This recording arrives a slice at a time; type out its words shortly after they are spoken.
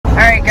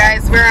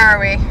Where are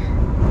we?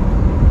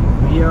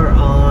 We are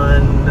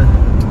on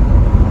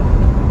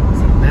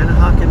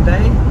Manahawkin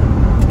Bay?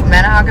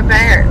 Manahawkin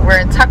Bay? Or we're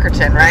in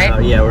Tuckerton, right? Oh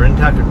yeah, we're in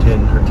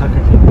Tuckerton, or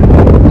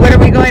Tuckerton. What are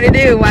we going to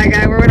do, White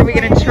Guy? What are we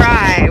going to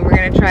try? We're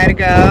going to try to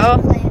go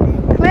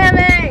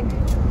clamming.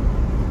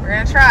 We're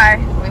going to try.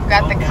 We've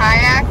got the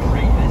kayak.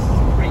 This is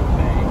Great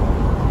Bay.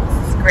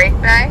 This is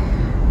Great Bay.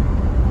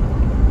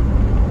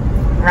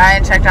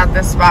 Ryan checked out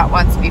this spot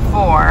once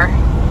before.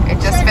 It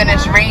just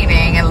finished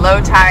raining and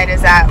low tide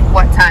is at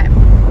what time?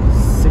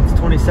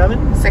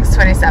 6:27?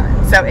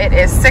 6:27. So it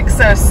is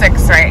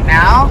 6:06 right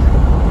now.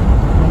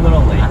 We're a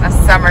little late. On a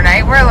summer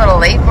night. We're a little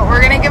late, but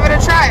we're gonna give it a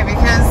try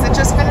because it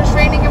just finished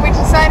raining and we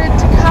decided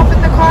to hop in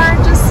the car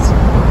and just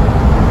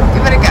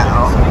give it a go.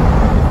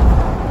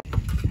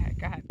 Alright,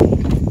 go ahead.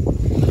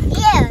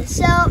 Yeah,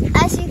 so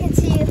as you can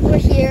see, we're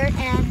here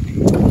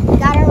and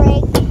got our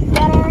rake,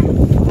 got our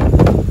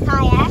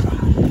kayak,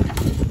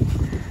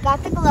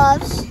 got the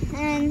gloves,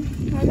 and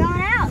we're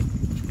going out.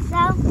 So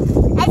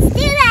let's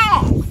do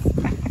this!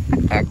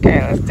 Okay,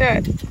 let's do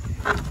it.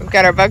 We've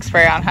got our bug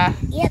spray on, huh?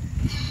 Yep.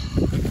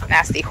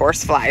 Nasty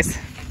horse flies.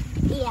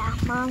 Yeah,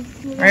 Mom.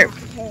 Right.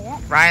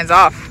 Ryan's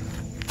off.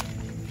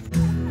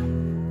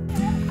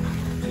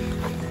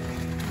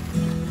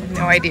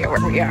 No idea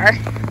where we are.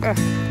 Ugh.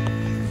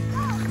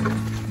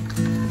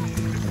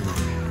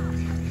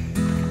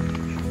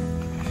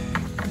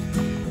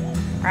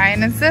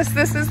 Ryan insists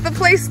this is the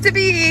place to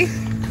be.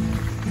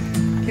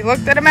 He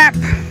looked at a map.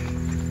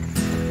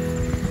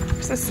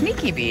 There's a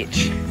sneaky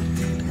beach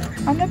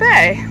on the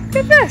bay.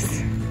 Look at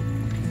this.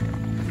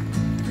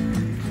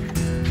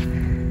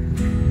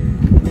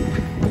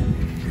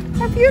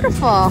 How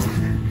beautiful.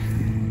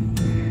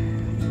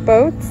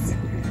 Boats.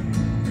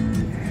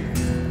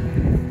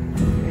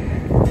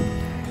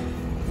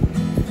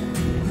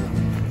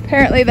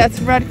 Apparently that's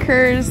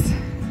Rutgers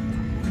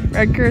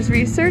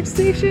Research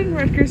Station,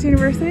 Rutgers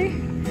University.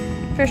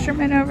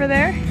 Fishermen over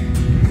there.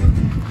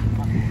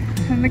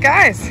 And the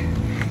guys.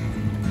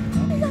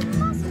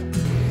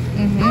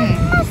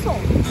 Mussel.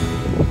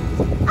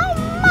 A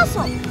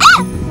mussel.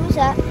 Ah! Who's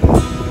that? I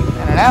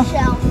don't know.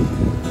 Shell.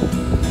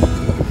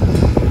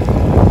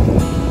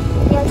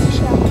 Yeah, it's a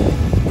shell.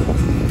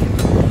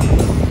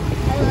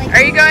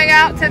 Are you going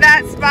out to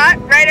that spot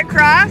right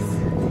across?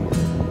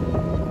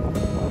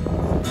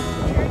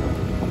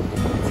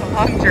 It's a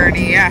long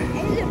journey, yeah.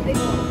 It is a big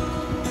one.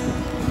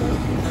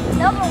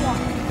 Another one.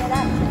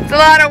 Yeah, It's a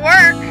lot of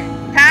work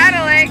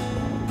paddling.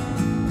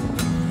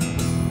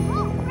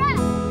 oh, crap.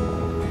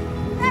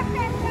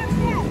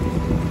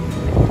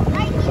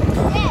 Right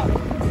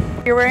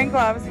here, You're wearing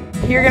gloves.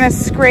 You're gonna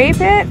scrape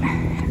it.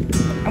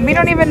 And we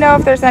don't even know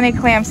if there's any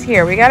clams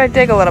here. We gotta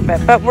dig a little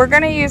bit, but we're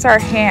gonna use our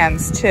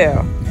hands too.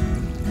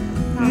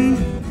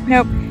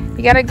 Nope,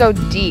 you gotta go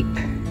deep.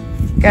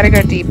 Gotta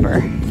go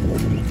deeper.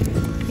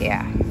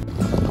 Yeah.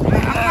 I'm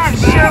not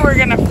sure we're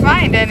gonna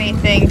find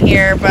anything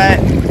here, but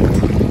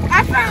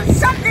I found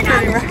something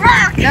on this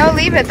rock. no,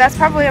 leave it. That's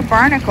probably a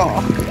barnacle.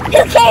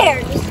 Who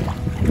cares?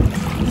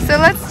 So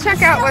let's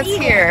check out what's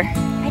here.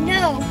 I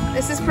know.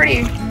 This is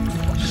pretty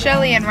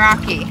shelly and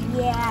rocky,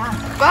 Yeah.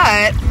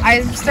 but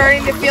I'm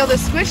starting to feel the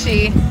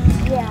squishy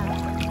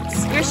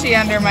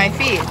under my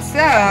feet. So,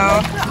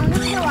 I'm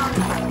gonna go on.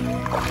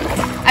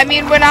 I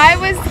mean, when I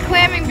was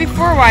clamming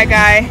before, White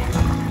Guy,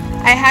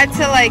 I had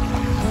to like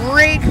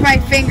rake my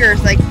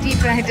fingers like deep,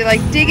 and I had to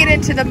like dig it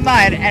into the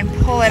mud and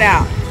pull it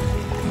out.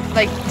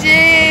 Like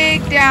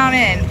dig down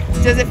in.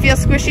 Does it feel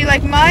squishy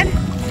like mud? No,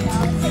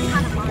 it's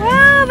kind of hard.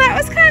 Well, that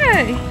was kind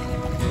of.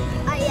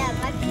 Oh yeah,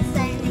 my feet's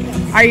starting to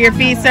get Are your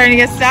feet starting to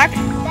get stuck?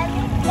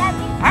 That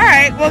All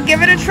right, well,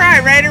 give it a try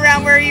right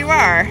around where you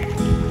are.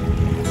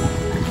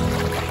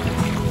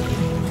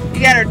 You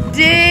gotta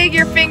dig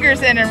your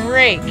fingers in and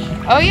rake.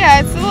 Oh yeah,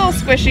 it's a little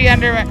squishy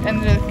under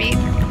the feet.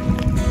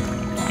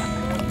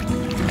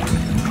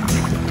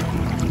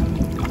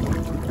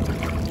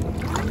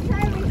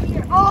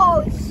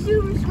 oh, it's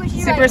super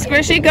squishy. Super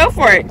squishy, go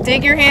for it.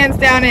 Dig your hands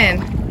down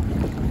in.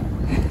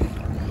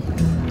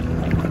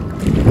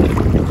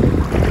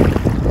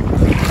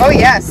 Oh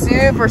yeah,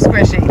 super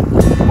squishy.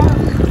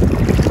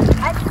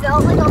 I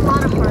felt like a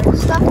lot of hard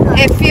stuff.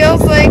 It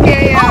feels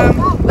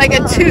like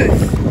a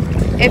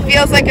tooth. It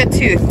feels like a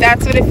tooth.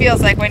 That's what it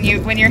feels like when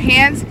your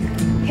hands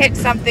hit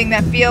something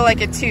that feel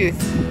like a tooth.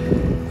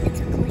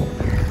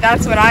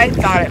 That's what I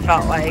thought it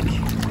felt like.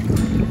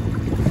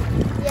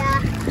 Yeah.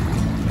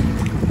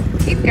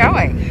 Keep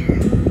going.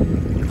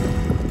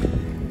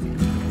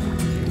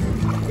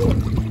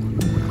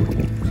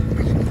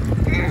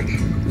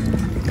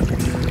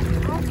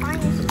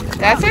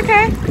 That's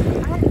okay.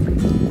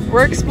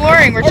 We're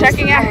exploring. We're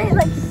checking out. Really,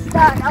 like,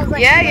 stuck. I was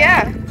like,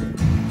 Yeah.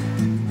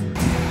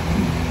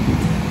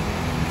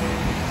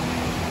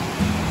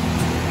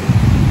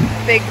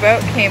 Big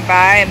boat came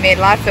by and made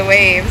lots of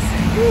waves.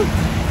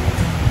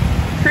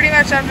 Pretty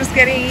much I'm just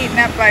getting eaten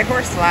up by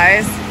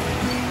horseflies.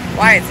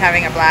 Wyatt's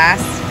having a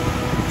blast.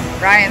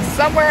 Ryan's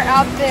somewhere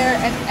out there,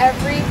 and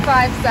every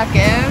 5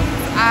 seconds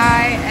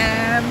I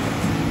am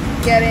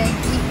getting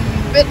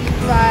eaten bitten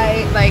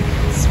by like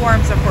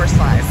swarms of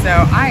horseflies. So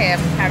I am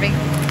having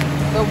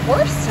the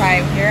worst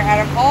time here out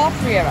of all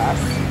three of us.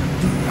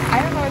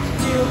 I don't know what to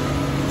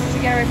do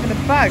to get away from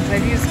the bugs.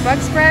 I've used bug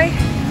spray.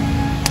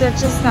 They're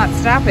just not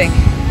stopping.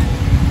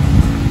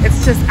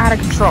 It's just out of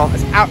control.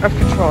 It's out of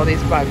control,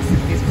 these bugs,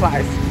 these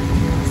flies.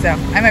 So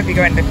I might be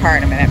going to the car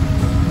in a minute.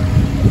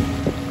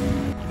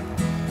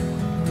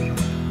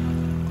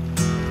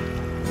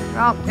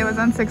 Well, it was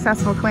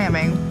unsuccessful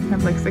clamming. I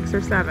have like 6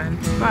 or 7,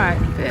 but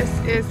this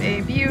is a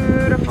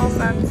beautiful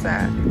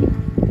sunset.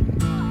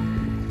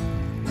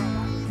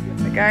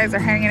 The guys are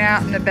hanging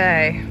out in the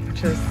bay,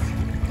 which is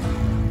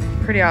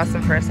pretty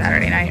awesome for a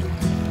Saturday night.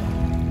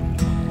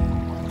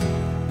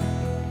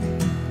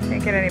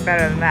 Can't get any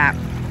better than that.